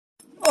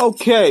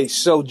Okay,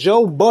 so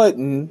Joe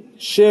Budden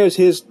shares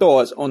his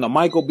thoughts on the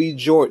Michael B.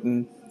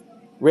 Jordan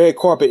red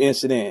carpet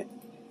incident.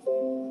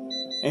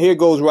 And here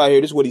goes right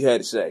here. This is what he had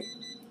to say.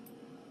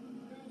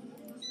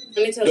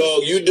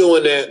 Dog, you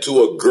doing that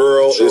to a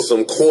girl is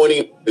some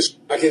corny.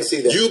 I can see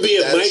that. You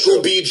being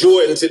Michael B.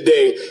 Jordan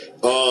today,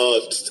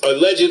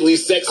 allegedly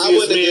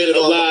sexiest man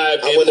alive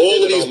in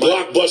all of these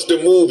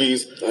blockbuster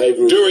movies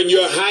during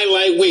your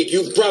highlight week.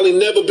 You've probably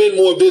never been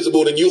more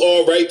visible than you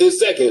are right this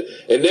second.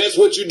 And that's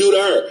what you do to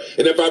her.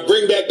 And if I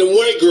bring back them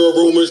white girl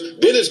rumors,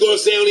 then it's going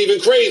to sound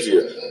even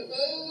crazier.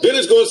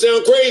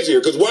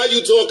 Because why are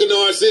you talking to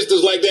our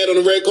sisters like that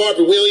on the red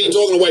carpet? We don't even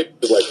talking to white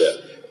sisters like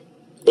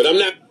that. But I'm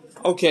not.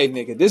 Okay,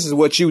 nigga, this is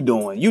what you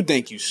doing. You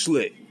think you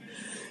slick.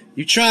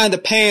 You trying to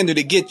pander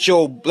to get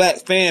your black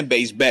fan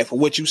base back for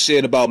what you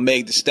said about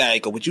Meg Thee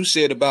Stallion. Cause what you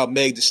said about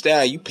Meg Thee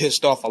Stallion, you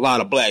pissed off a lot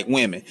of black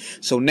women.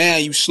 So now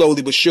you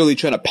slowly but surely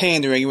trying to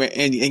pander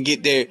and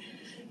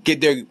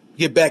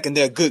get back in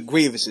their good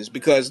grievances.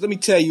 Because let me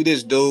tell you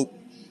this, dude.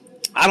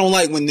 I don't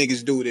like when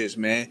niggas do this,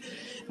 man.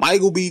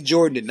 Michael B.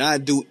 Jordan did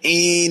not do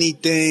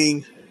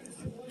anything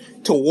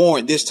to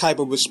warrant this type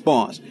of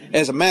response.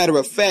 As a matter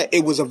of fact,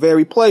 it was a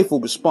very playful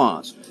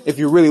response. If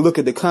you really look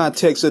at the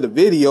context of the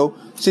video,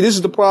 see, this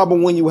is the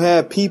problem when you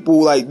have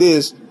people like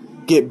this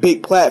get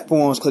big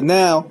platforms, because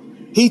now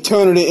he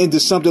turning it into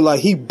something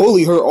like he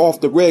bullied her off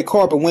the red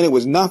carpet when it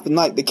was nothing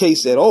like the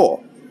case at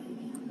all.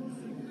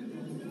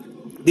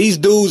 These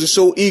dudes are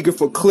so eager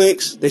for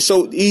clicks. They're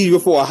so eager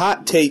for a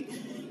hot take.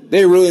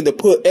 They're willing to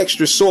put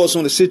extra sauce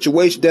on the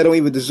situation that don't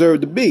even deserve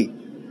to be.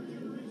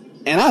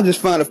 And I just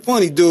find it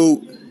funny,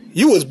 dude.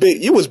 You was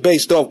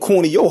based off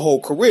corny your whole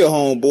career,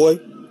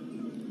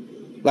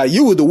 homeboy. Like,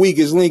 you were the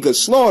weakest link of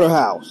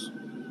Slaughterhouse.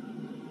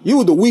 You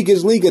were the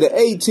weakest link of the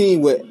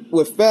A-Team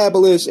with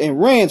Fabulous and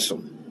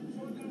Ransom.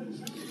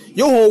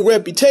 Your whole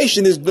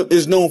reputation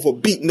is known for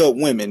beating up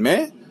women,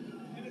 man.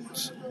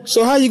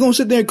 So how you gonna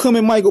sit there and come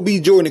at Michael B.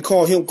 Jordan and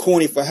call him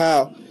corny for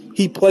how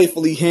he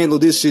playfully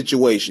handled this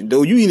situation,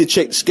 dude? You need to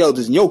check the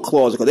skeletons in your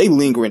closet because they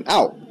lingering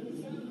out.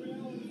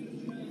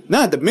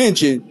 Not to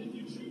mention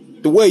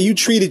the way you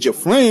treated your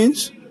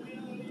friends.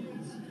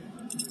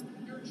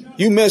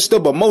 You messed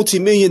up a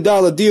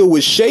multi-million-dollar deal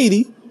with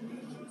Shady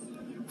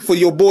for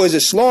your boys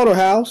at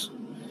Slaughterhouse.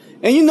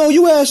 And you know,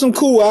 you had some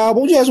cool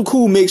albums. You had some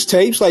cool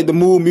mixtapes like the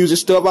Mood Music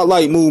stuff. I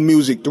like Mood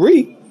Music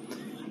 3.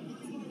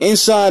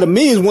 Inside of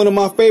Me is one of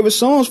my favorite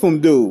songs from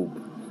dude.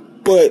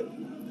 But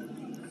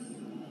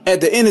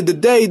at the end of the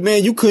day,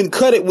 man, you couldn't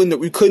cut it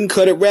we couldn't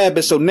cut it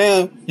rapid. So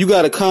now you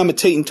got to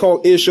commentate and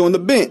talk ish on the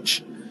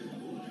bench.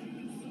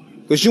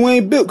 Cause you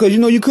ain't built, cause you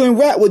know you couldn't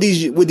rap with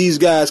these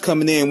guys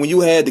coming in when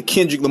you had the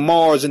Kendrick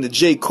Lamars and the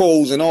J.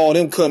 Coles and all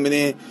them coming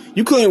in.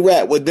 You couldn't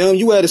rap with them.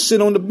 You had to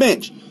sit on the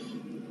bench.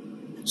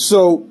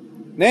 So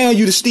now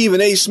you the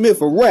Stephen A.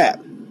 Smith of rap.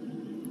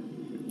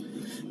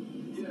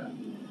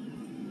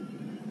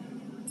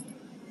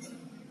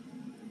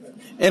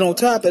 And on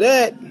top of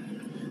that,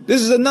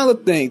 this is another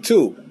thing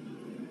too.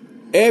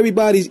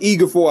 Everybody's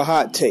eager for a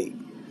hot take.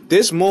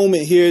 This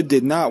moment here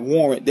did not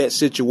warrant that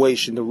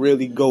situation to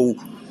really go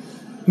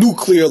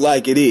nuclear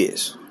like it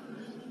is.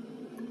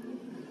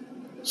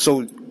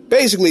 So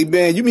basically,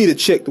 man, you need to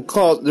check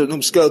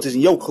them skeletons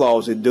in your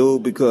closet,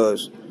 dude,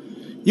 because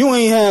you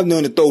ain't have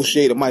none to throw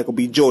shade at Michael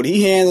B. Jordan.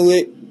 He handled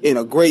it in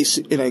a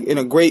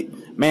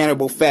great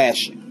mannerable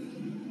fashion.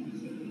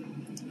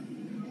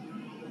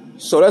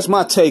 So that's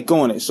my take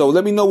on it. So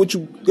let me know what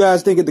you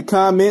guys think in the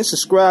comments.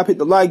 Subscribe, hit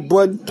the like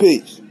button.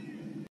 Peace.